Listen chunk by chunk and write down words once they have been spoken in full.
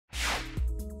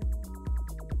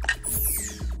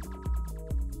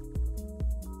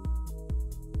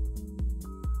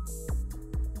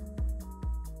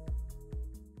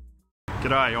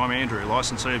G'day, I'm Andrew,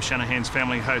 licensee of Shanahans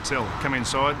Family Hotel. Come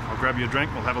inside, I'll grab you a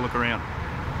drink, we'll have a look around.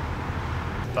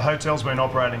 The hotel's been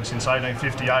operating since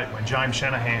 1858 when James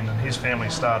Shanahan and his family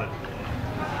started.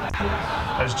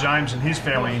 As James and his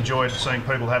family enjoyed seeing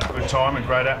people have a good time and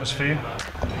great atmosphere,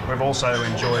 we've also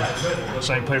enjoyed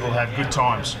seeing people have good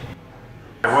times.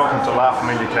 Welcome to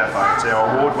Famiglia Café. It's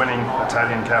our award-winning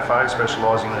Italian cafe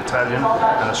specialising in Italian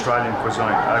and Australian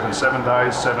cuisine. Open 7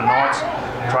 days, 7 nights,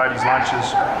 tradies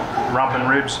lunches, rump and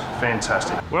ribs,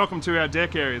 fantastic. Welcome to our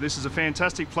deck area. This is a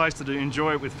fantastic place to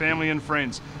enjoy it with family and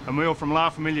friends. A meal from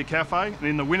Famiglia Café, and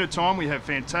in the winter time we have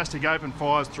fantastic open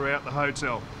fires throughout the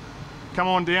hotel. Come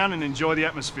on down and enjoy the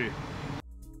atmosphere.